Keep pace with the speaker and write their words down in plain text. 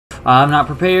I'm not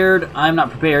prepared. I'm not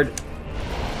prepared.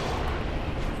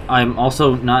 I'm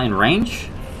also not in range?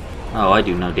 Oh, I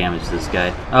do no damage to this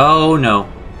guy. Oh, no.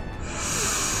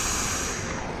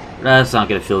 That's not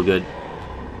gonna feel good.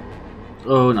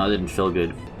 Oh, no, it didn't feel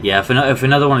good. Yeah, if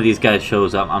another one of these guys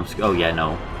shows up, oh, yeah,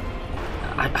 no.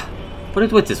 What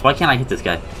is with this? Why can't I hit this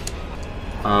guy?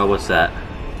 What's that?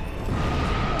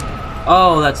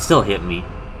 Oh, that still hit me.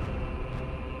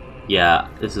 Yeah,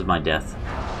 this is my death.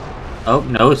 Oh,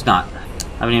 no, it's not.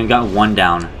 I haven't even gotten one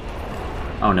down.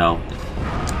 Oh, no.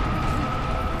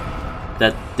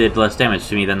 That did less damage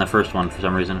to me than the first one for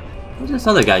some reason. What's this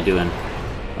other guy doing?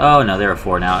 Oh, no, there are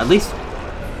 4 now. At least,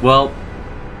 well...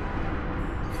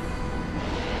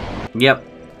 Yep.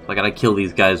 I gotta kill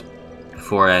these guys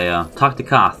before I talk to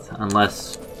Kaathe.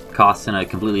 Unless Kaathe's in a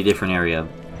completely different area.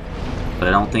 But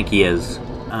I don't think he is.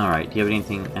 Alright, do you have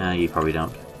anything? You probably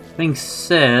don't. Being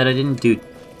said, I didn't do...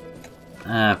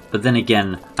 but then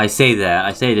again, I say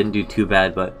I didn't do too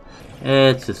bad, but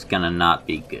it's just gonna not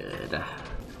be good.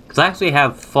 Because I actually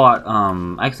have fought,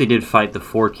 I actually did fight the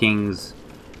 4 Kings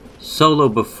solo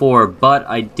before, but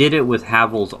I did it with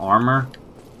Havel's armor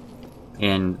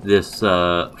and this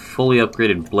fully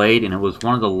upgraded blade, and it was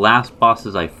one of the last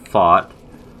bosses I fought.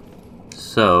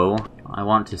 So, I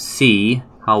want to see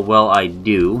how well I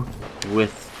do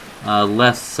with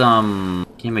less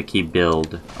gimmicky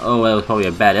build. Oh, that was probably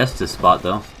a bad Estus spot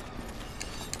though.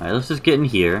 Alright, let's just get in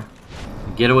here,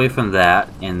 get away from that,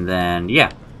 and then,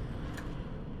 yeah.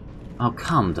 Oh,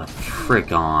 come the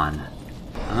frick on.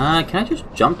 Can I just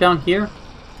jump down here?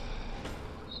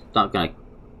 It's not gonna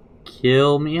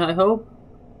kill me, I hope?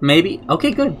 Maybe?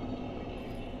 Okay, good.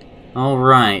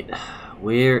 Alright.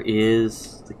 Where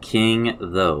is the king,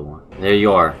 though? There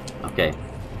you are. Okay.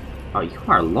 Oh, you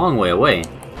are a long way away.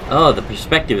 Oh, the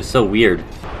perspective is so weird.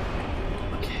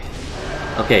 Okay.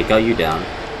 Okay, got you down.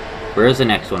 Where's the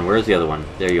next one? Where's the other one?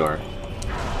 There you are.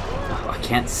 Oh, I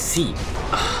can't see.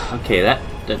 Okay, that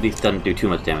at least doesn't do too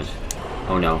much damage.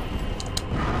 Oh no.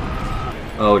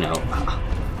 Oh no.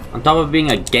 On top of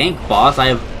being a gank boss, I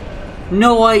have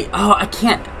no idea. Oh, I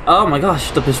can't. Oh my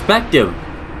gosh, the perspective.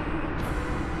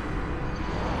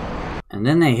 And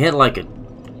then they hit like a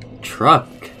truck.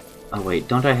 Oh wait,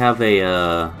 don't I have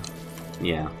a,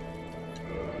 yeah.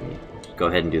 Just go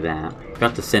ahead and do that.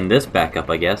 Got to send this back up,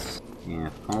 I guess. Yeah,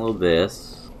 follow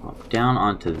this. Up, down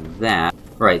onto that.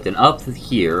 Right, then up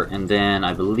here, and then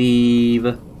I believe...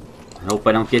 I hope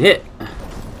I don't get hit.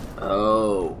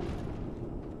 Oh.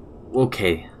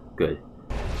 Okay, good.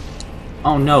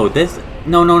 Oh no, this...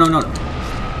 No.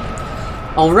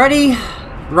 Already?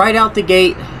 Right out the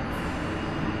gate.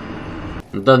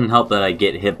 It doesn't help that I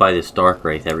get hit by this Dark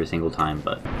Wraith every single time,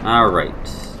 but... Alright.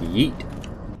 Yeet.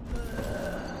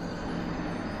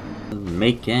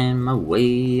 Making my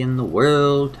way in the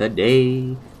world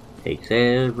today. Takes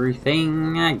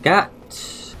everything I got.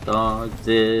 Dodge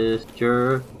this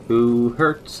jerk who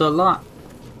hurts a lot.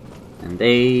 And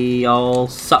they all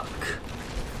suck.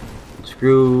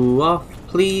 Screw off,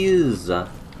 please.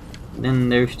 Then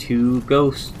there's 2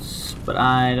 ghosts, but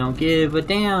I don't give a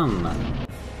damn.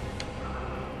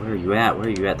 Where are you at? Where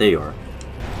are you at? There you are.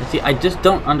 See, I just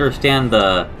don't understand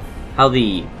how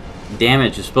the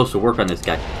damage is supposed to work on this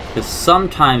guy. Because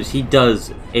sometimes he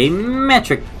does a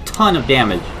metric ton of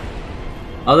damage.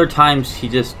 Other times he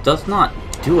just does not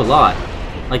do a lot.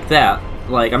 Like that.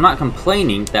 Like, I'm not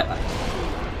complaining that...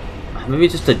 Maybe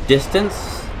just a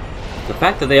distance? The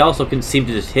fact that they also can seem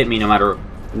to just hit me no matter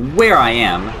where I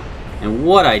am and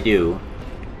what I do.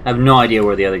 I have no idea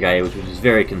where the other guy is, which is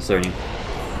very concerning.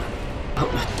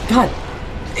 Oh, God!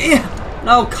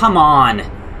 No, come on!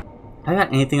 Have I got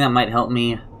anything that might help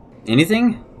me?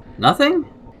 Anything? Nothing?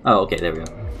 Oh, okay, there we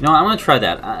go. You know what, I'm gonna try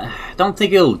that. I don't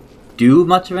think it'll do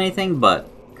much of anything, but...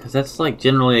 Because that's like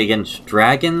generally against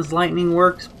dragons lightning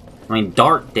works. I mean,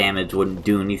 dark damage wouldn't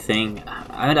do anything.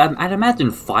 I'd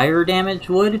imagine fire damage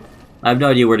would. I have no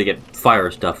idea where to get fire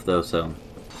stuff though, so...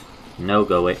 No,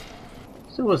 go away.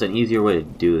 There was an easier way to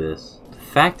do this. The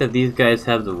fact that these guys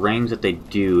have the range that they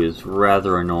do is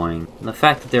rather annoying. And the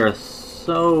fact that there are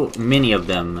so many of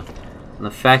them, and the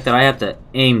fact that I have to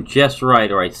aim just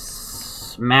right or I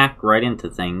smack right into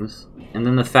things. And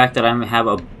then the fact that I have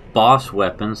a boss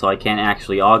weapon so I can't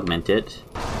actually augment it.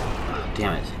 Oh,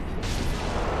 damn it.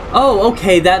 Oh,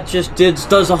 okay, that just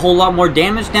does a whole lot more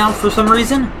damage now for some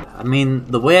reason. I mean,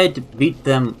 the way I beat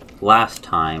them last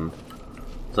time,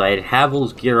 so I had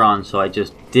Havel's gear on, so I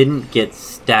just didn't get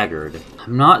staggered.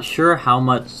 I'm not sure how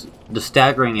much the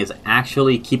staggering is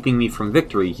actually keeping me from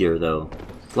victory here, though.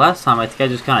 Last time, I think I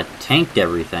just kind of tanked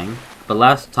everything, but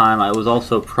last time I was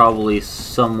also probably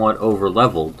somewhat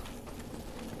over-leveled.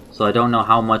 So I don't know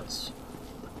how much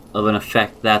of an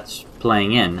effect that's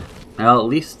playing in. Well, at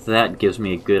least that gives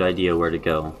me a good idea where to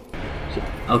go. So,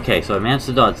 okay, so I managed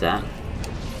to dodge that.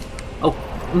 Oh,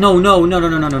 no, no, no, no,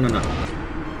 no, no, no, no, no.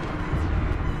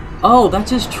 Oh, that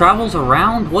just travels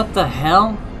around? What the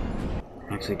hell?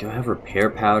 Actually, do I have repair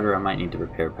powder? I might need to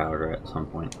repair powder at some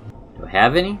point. Do I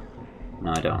have any?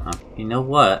 No, I don't. You know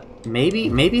what? Maybe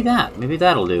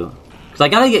that'll do. Because I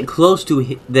gotta get close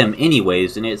to them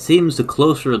anyways, and it seems the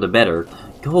closer the better.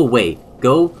 Go away.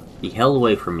 Go the hell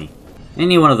away from me.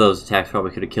 Any one of those attacks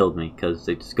probably could have killed me, because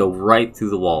they just go right through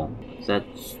the wall.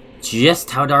 That's just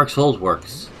how Dark Souls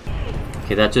works.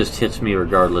 Okay, that just hits me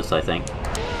regardless, I think.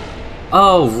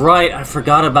 Oh, right, I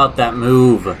forgot about that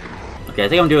move. Okay, I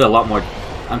think I'm doing a lot more...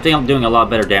 I think I'm doing a lot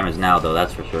better damage now, though,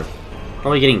 that's for sure.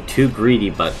 Probably getting too greedy,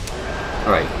 but...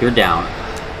 Alright, you're down.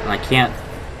 And I can't...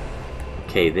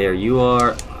 Okay, there you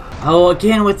are. Oh,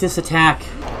 again with this attack.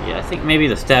 Yeah, I think maybe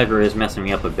the stagger is messing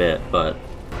me up a bit, but...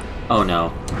 Oh,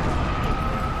 no.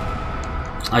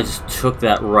 I just took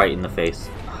that right in the face.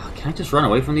 Can I just run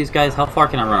away from these guys? How far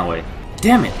can I run away?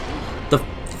 Damn it! The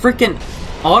freaking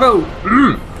auto...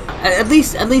 At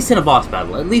least in a boss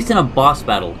battle. At least in a boss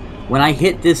battle. When I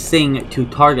hit this thing to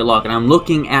target lock and I'm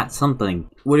looking at something,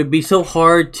 would it be so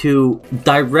hard to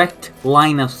direct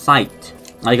line of sight?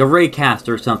 Like a ray cast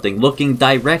or something, looking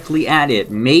directly at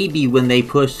it. Maybe when they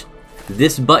push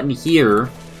this button here,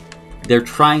 they're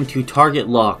trying to target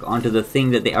lock onto the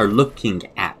thing that they are looking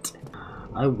at.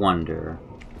 I wonder.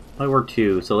 If I were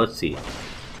to, so let's see. You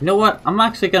know what? I'm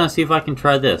actually going to see if I can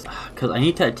try this. Because I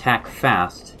need to attack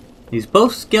fast. These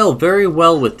both scale very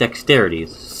well with dexterities.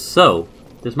 So,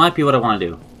 this might be what I want to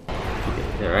do.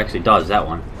 Okay, there, I actually dodged that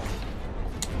one.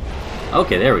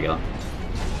 Okay, there we go.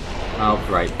 Oh,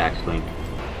 right, backswing.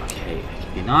 Okay,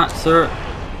 maybe not, sir.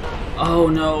 Oh,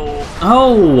 no.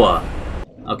 Oh!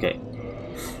 Okay.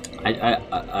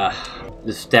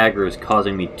 This stagger is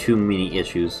causing me too many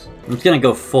issues. I'm just gonna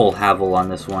go full Havel on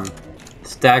this one. The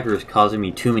stagger is causing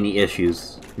me too many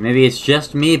issues. Maybe it's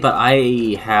just me, but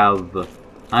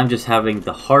I'm just having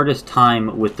the hardest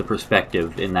time with the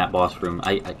perspective in that boss room.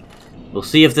 We'll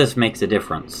see if this makes a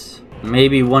difference.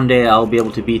 Maybe one day I'll be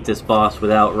able to beat this boss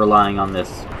without relying on this.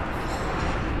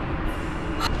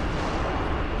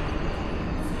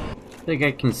 I think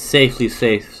I can safely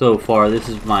say so far this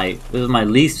is my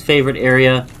least favorite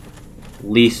area,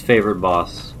 least favorite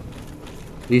boss.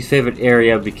 Least favorite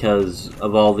area because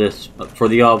of all this, for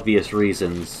the obvious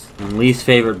reasons, and least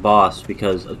favorite boss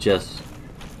because of just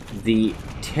the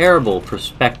terrible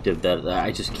perspective that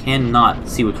I just cannot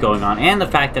see what's going on, and the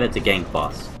fact that it's a gank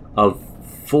boss of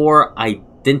 4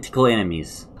 identical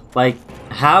enemies. Like,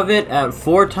 have it at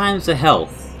 4 times the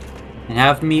health, and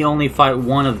have me only fight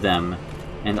one of them,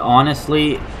 and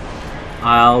honestly,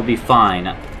 I'll be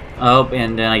fine. Oh,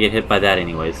 and then I get hit by that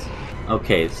anyways.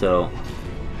 Okay, so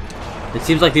it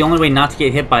seems like the only way not to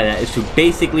get hit by that is to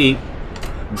basically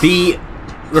be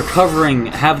recovering,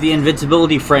 have the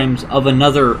invincibility frames of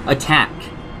another attack.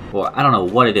 Or I don't know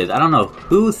what it is. I don't know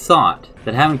who thought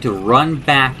that having to run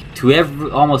back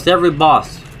to almost every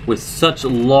boss with such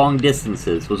long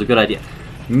distances was a good idea.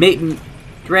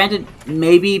 Granted,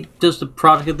 maybe just a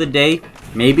product of the day.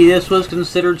 Maybe this was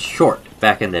considered short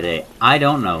back in the day. I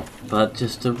don't know. But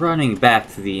just running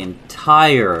back to the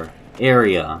entire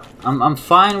area. I'm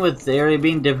fine with the area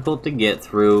being difficult to get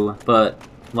through, but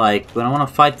like when I want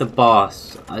to fight the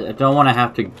boss, I don't want to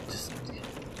have to just...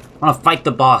 I want to fight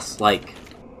the boss, like...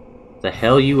 The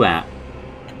hell you at?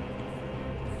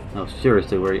 No,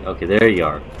 seriously, where you... Okay, there you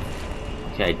are.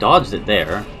 Okay, I dodged it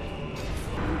there.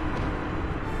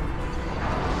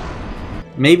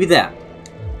 Maybe that.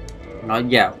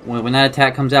 Yeah, when that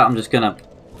attack comes out, I'm just gonna...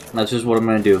 That's just what I'm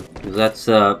gonna do. That's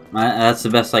the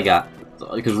best I got.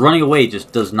 Because running away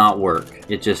just does not work.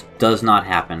 It just does not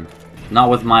happen. Not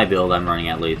with my build I'm running,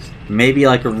 at least. Maybe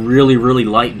like a really, really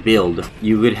light build,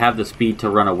 you would have the speed to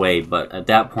run away, but at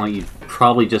that point you'd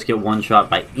probably just get one-shot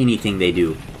by anything they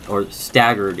do. Or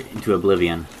staggered into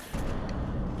oblivion.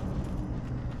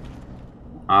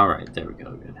 Alright, there we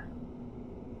go, good.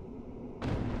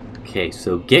 Okay,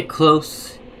 so get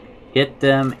close, hit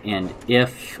them, and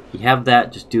if you have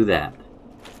that, just do that.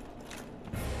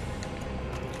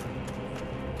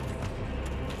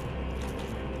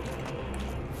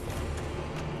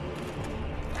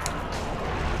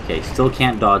 Okay, still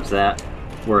can't dodge that.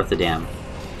 Worth a damn.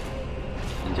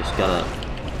 And just gotta...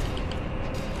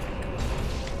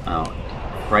 Oh.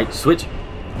 Right, switch!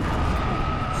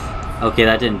 Okay,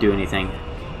 that didn't do anything.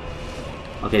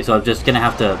 Okay, so I'm just gonna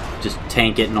have to just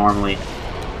tank it normally.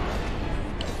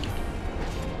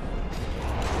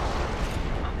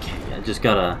 Okay, I just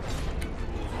gotta...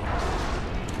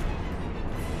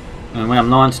 And when I'm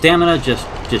low on stamina, just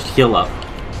heal up.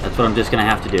 That's what I'm just gonna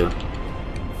have to do.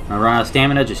 When I run out of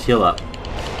stamina, just heal up.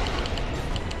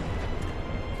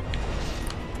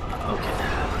 Okay.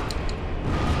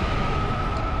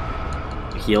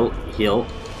 Heal.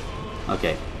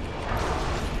 Okay.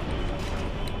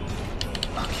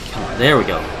 Okay, come on. There we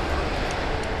go.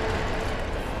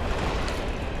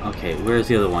 Okay, where's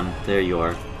the other one? There you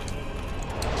are.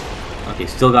 Okay,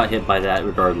 still got hit by that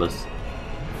regardless.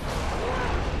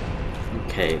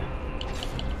 Okay.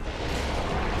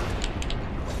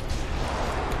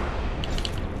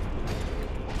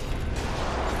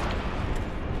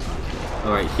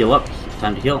 Alright, heal up.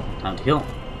 Time to heal. Time to heal.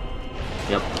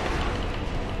 Yep.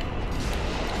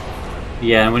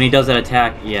 Yeah, and when he does that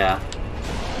attack, yeah.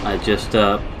 I just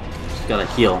gotta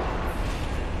heal.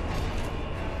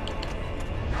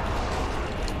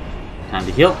 Time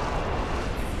to heal.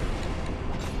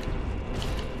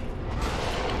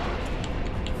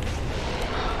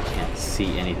 Can't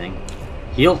see anything.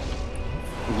 Heal.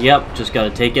 Yep, just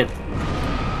gotta take it.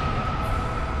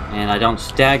 And I don't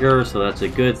stagger, so that's a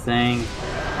good thing.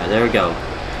 Alright, there we go.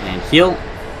 And heal.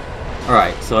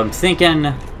 Alright, so I'm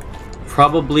thinking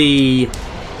probably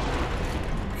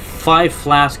 5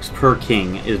 flasks per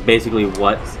king is basically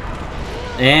what.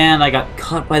 And I got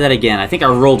caught by that again. I think I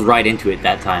rolled right into it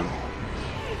that time.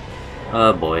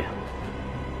 Oh boy.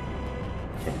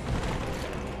 Okay.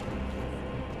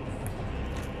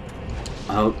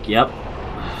 Oh, yep.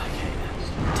 Okay,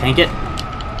 tank it.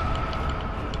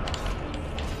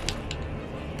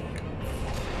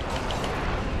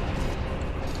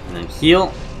 And then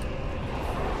heal.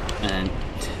 And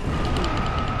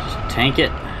just tank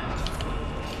it.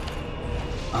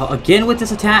 Oh, again with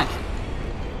this attack?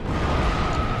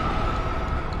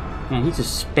 Man, he's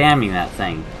just spamming that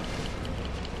thing.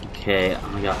 Okay,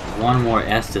 I got one more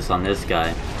Estus on this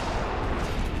guy.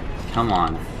 Come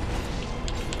on.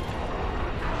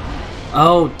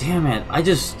 Oh, damn it. I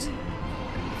just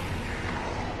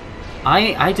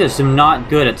am not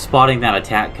good at spotting that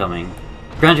attack coming.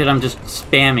 Granted, I'm just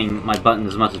spamming my button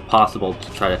as much as possible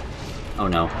to try to... Oh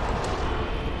no.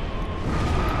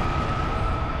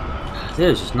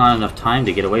 There's just not enough time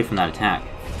to get away from that attack.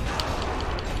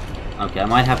 Okay, I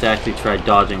might have to actually try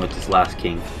dodging with this last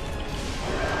king.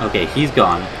 Okay, he's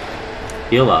gone.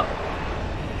 Heal up.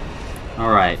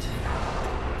 Alright.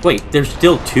 Wait, there's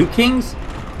still 2 kings?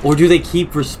 Or do they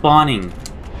keep respawning?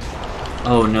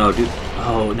 Oh no, dude.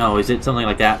 Oh no, is it something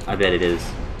like that? I bet it is.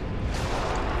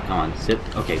 Come on, sit.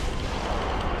 Okay.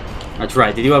 That's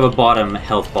right, they do have a bottom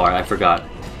health bar, I forgot.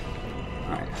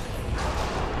 Alright.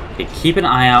 Okay, keep an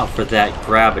eye out for that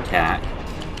grab attack.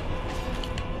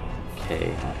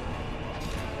 Okay.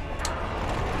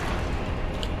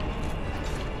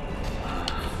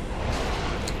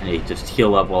 I need to just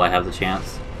heal up while I have the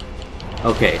chance.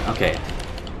 Okay, okay.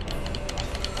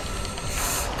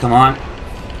 Come on.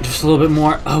 Just a little bit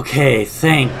more. Okay,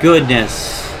 thank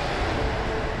goodness.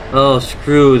 Oh,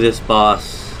 screw this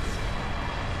boss.